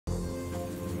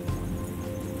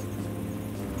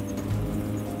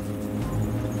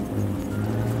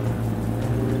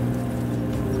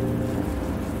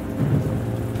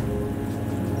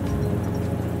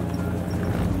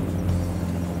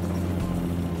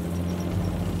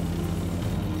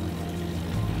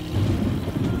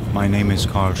My name is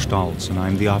Karl Stolz, and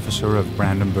I'm the officer of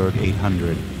Brandenburg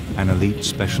 800, an elite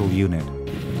special unit.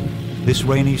 This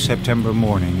rainy September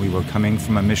morning, we were coming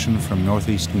from a mission from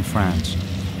northeastern France.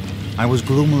 I was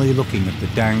gloomily looking at the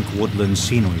dank woodland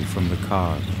scenery from the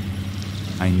car.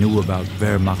 I knew about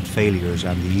Wehrmacht failures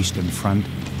on the Eastern Front,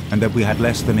 and that we had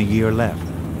less than a year left.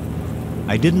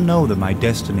 I didn't know that my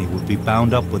destiny would be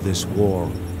bound up with this war,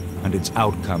 and its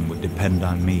outcome would depend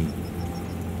on me.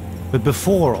 But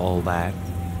before all that,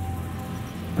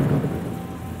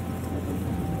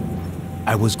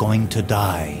 I was going to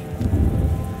die.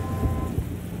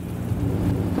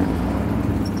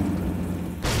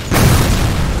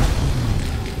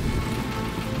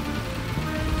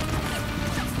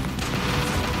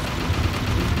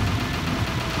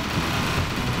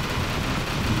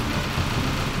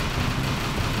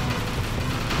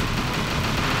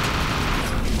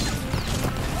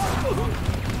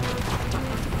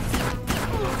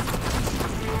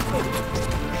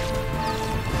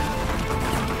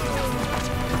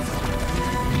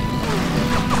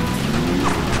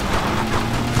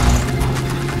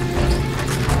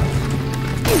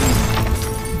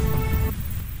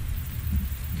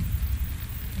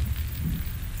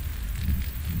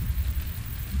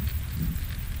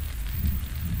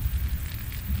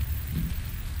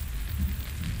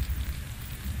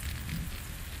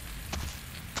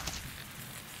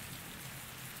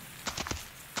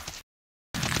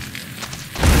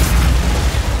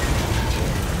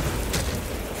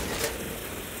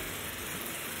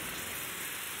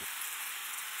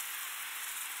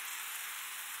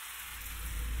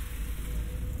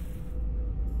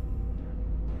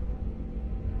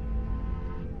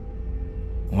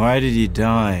 Why did he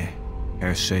die,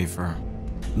 Herr Schaefer?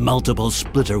 Multiple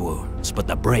splitter wounds, but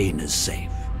the brain is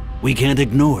safe. We can't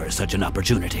ignore such an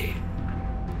opportunity.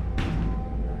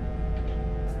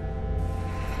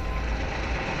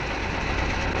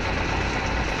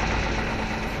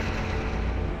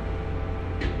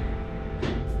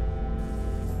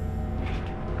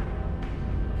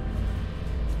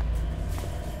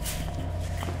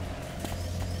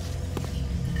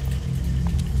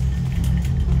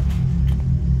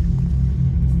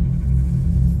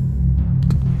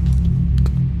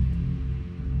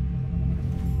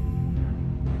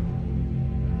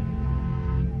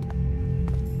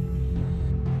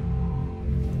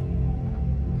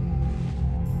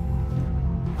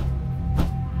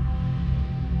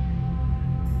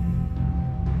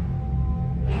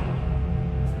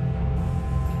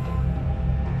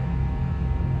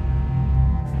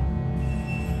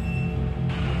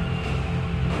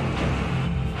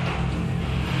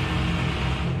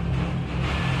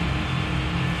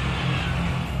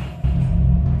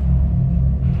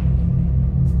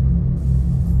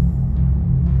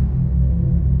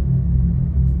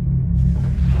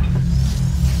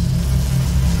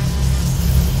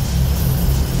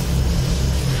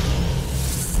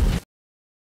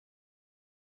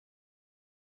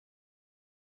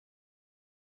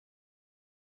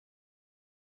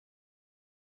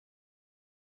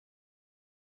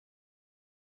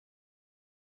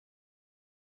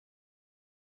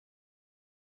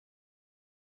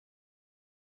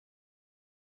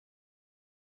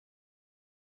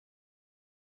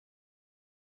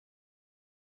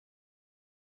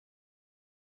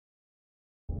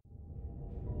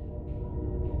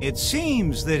 It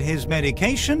seems that his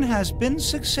medication has been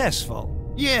successful.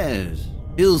 Yes,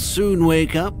 he'll soon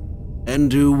wake up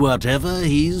and do whatever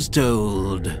he's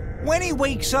told. When he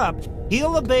wakes up,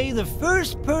 he'll obey the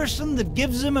first person that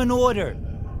gives him an order,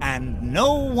 and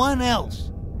no one else.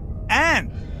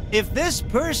 And if this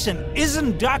person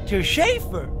isn't Dr.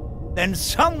 Schaefer, then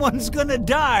someone's gonna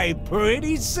die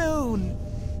pretty soon.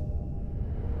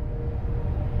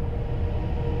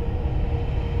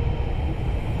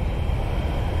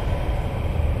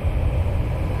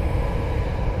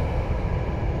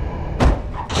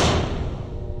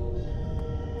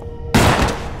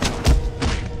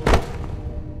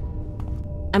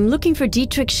 I'm looking for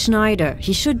Dietrich Schneider.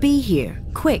 He should be here.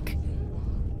 Quick.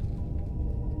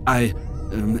 I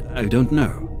don't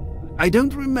know. I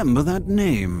don't remember that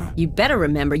name. You better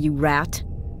remember, you rat.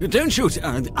 Don't shoot.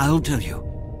 I'll tell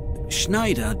you.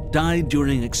 Schneider died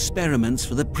during experiments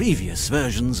for the previous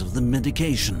versions of the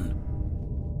medication.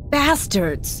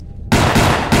 Bastards!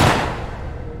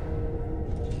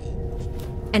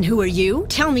 And who are you?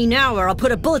 Tell me now or I'll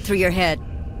put a bullet through your head.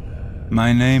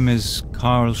 My name is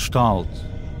Karl Stolz.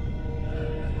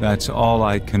 That's all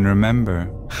I can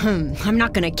remember. I'm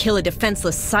not gonna kill a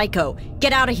defenseless psycho.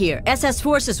 Get out of here. SS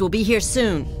forces will be here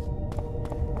soon.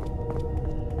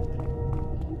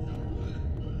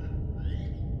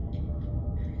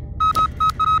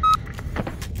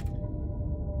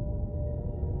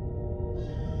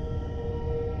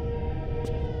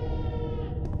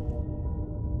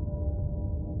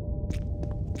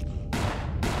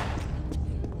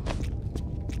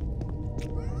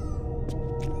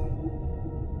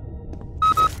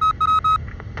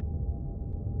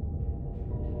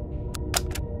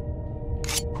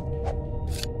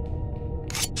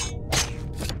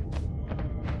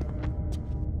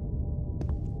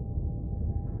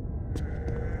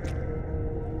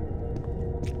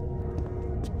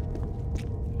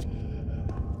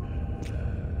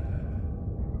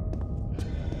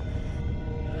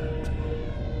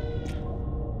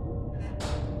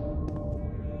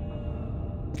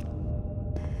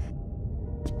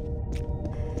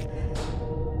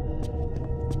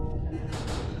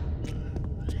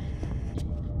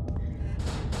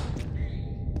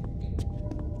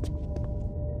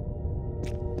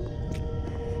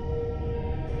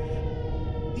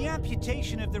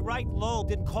 amputation of the right lobe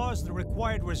didn't cause the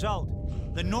required result.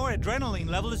 The noradrenaline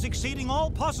level is exceeding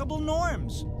all possible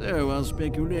norms. So our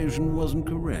speculation wasn't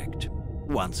correct.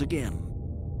 Once again.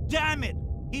 Damn it!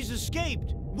 He's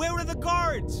escaped! Where are the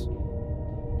guards?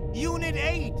 Unit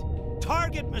 8!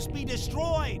 Target must be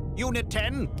destroyed! Unit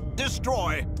 10,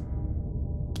 destroy!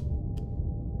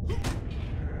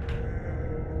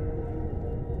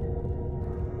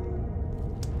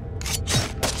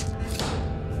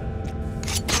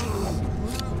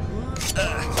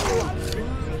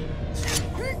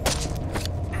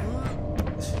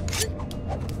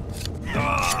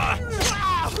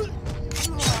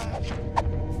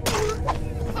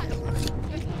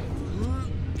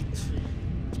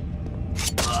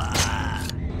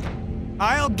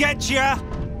 I'll get ya!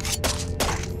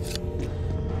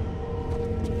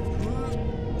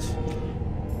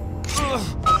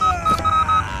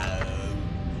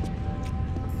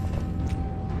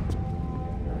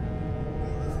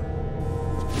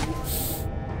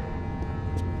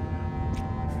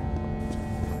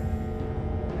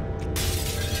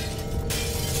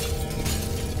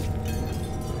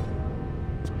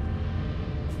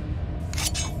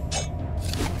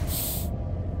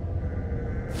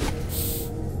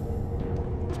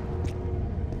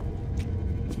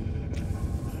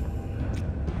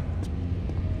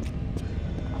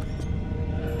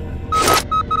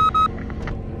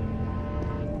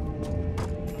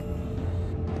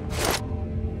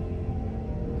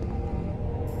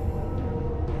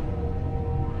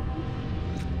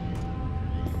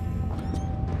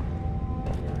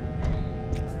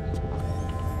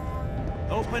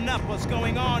 Open up, what's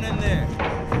going on in there?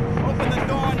 Open the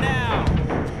door now!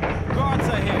 Guards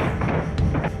are here!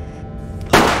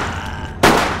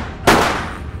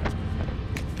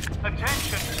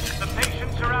 Attention! The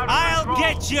patients are out of I'll control!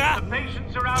 get ya! The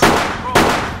patients are out of control!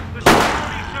 The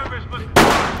security service must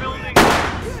close the building!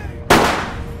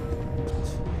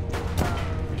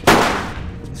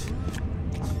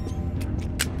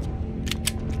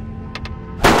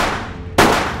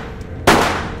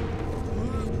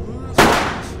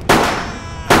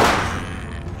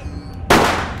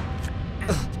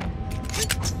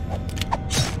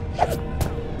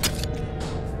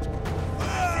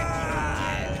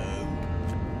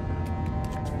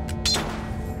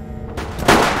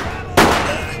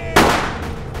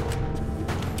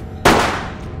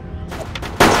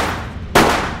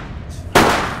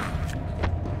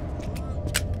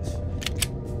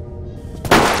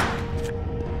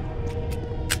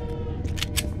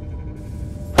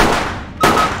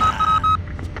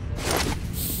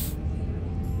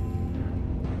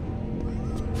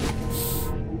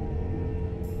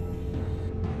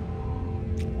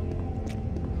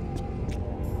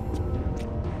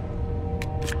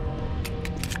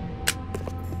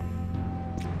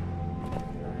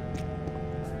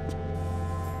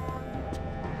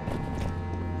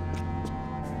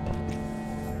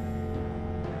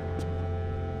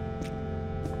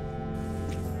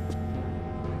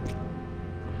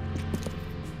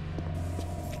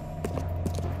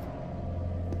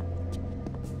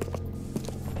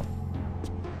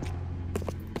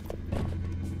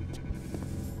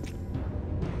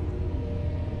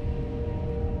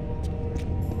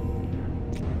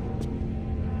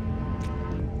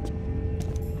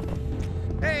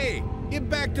 Get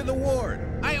back to the ward.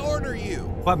 I order you.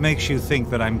 What makes you think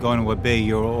that I'm going to obey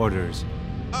your orders?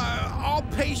 All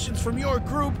patients from your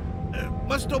group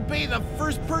must obey the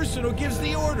first person who gives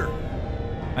the order.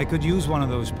 I could use one of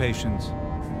those patients.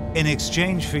 In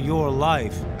exchange for your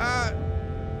life.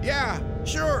 Yeah,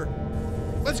 sure.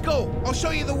 Let's go. I'll show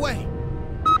you the way.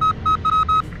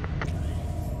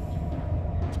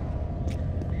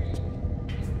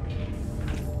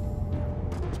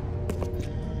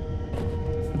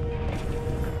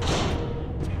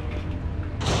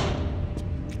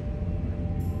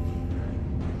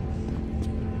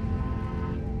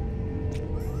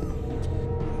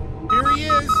 Here he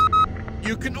is.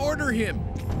 You can order him.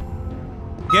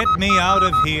 Get me out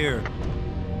of here.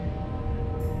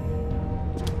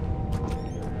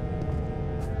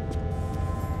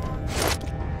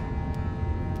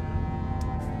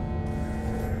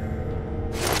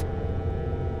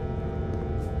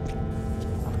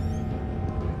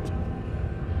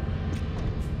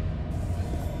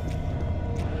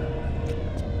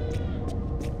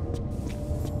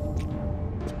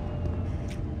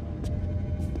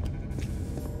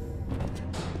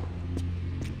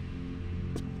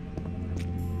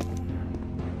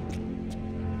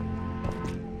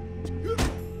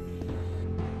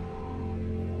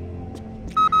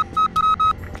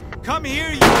 Come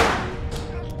here, you...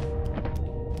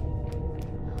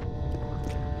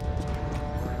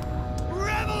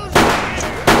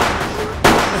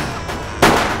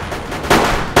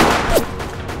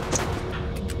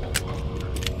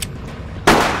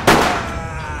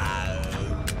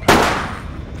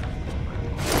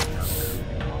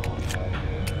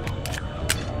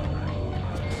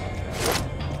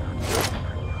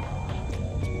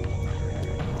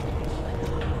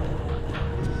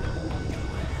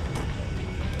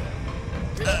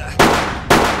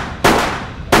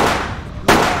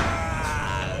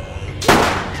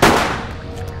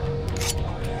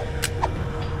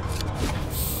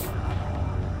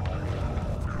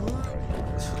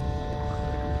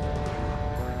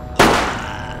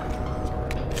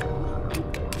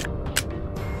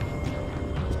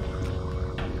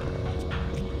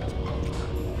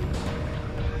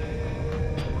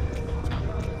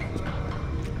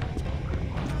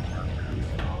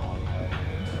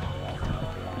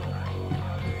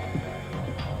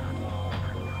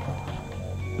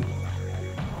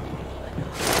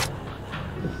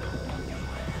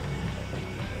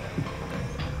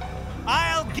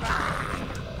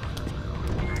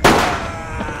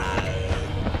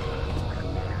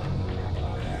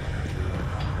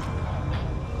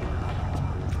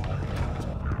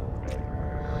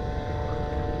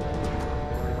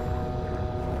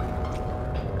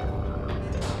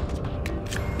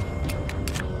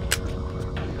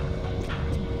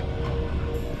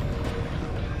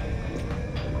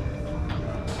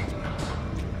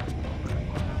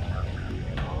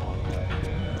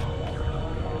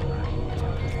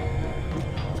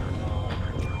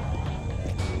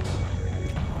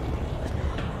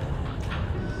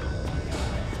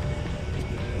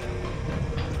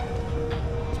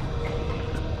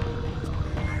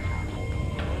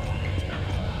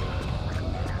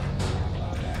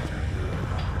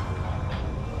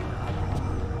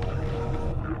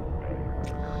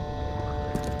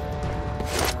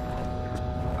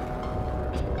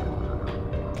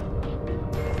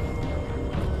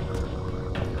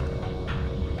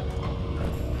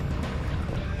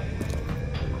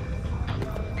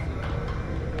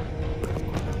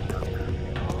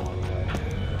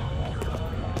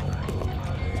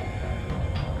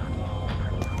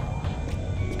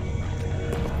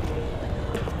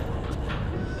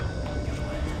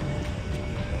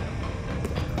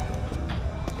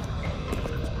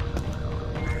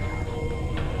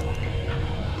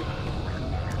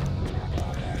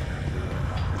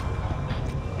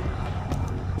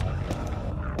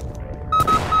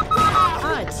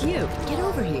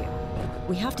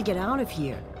 have to get out of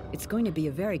here. It's going to be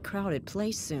a very crowded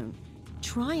place soon.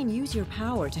 Try and use your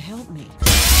power to help me.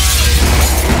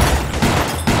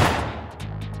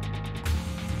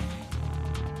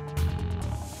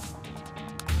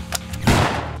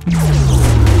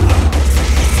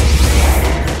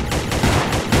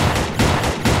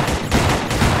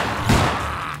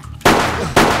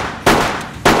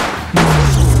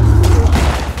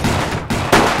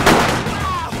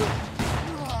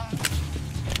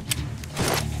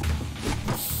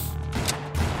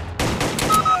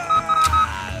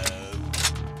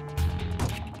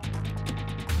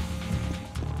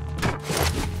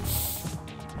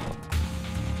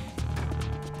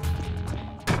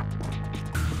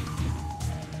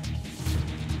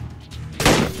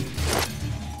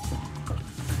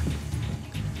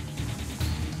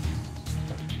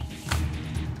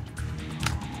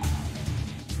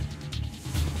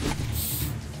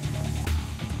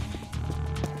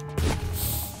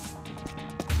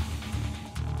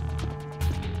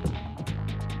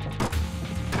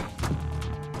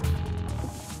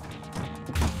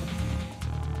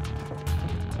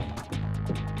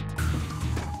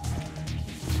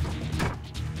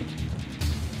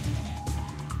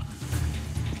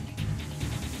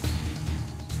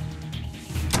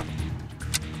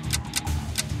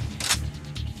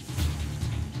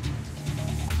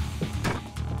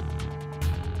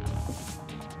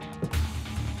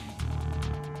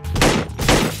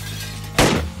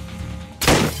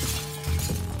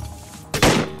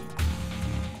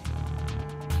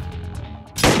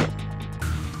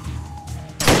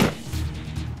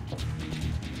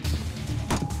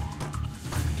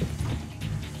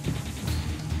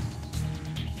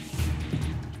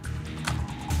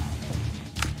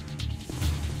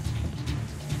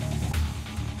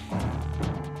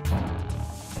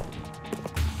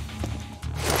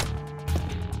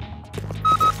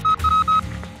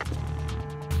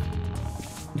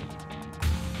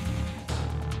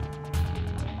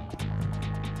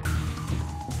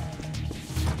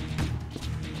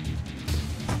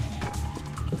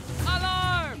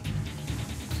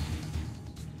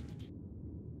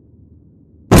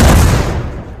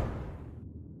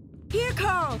 Here,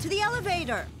 Karl, to the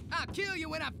elevator! I'll kill you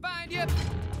when I find you!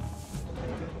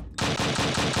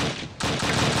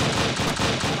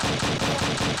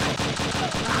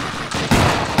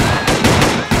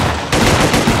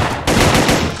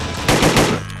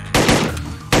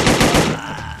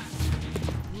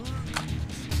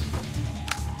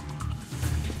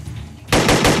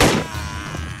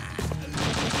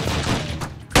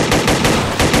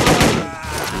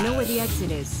 I know where the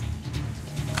exit is.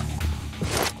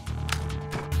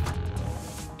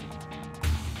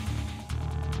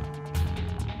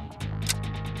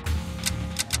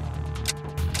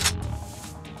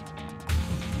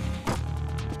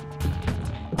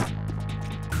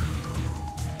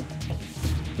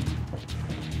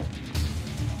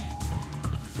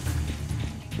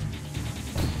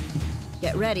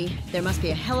 Get ready. There must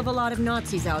be a hell of a lot of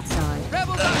Nazis outside.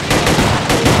 Rebels are here!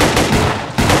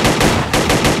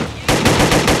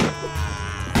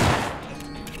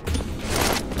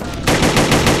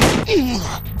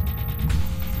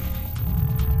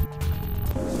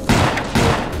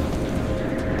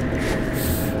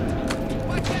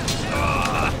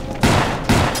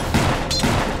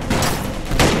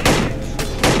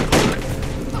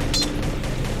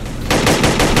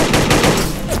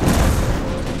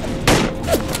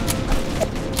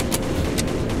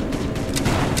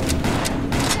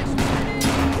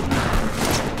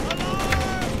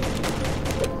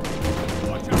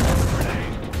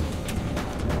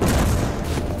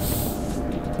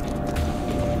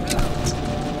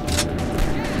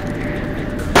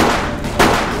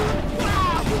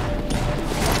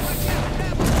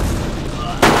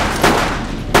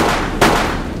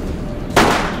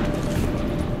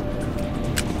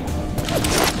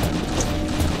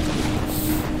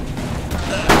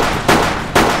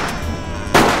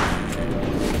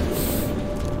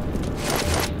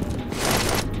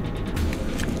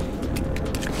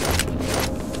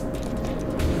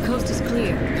 The coast is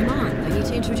clear. Come on, I need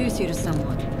to introduce you to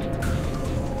someone.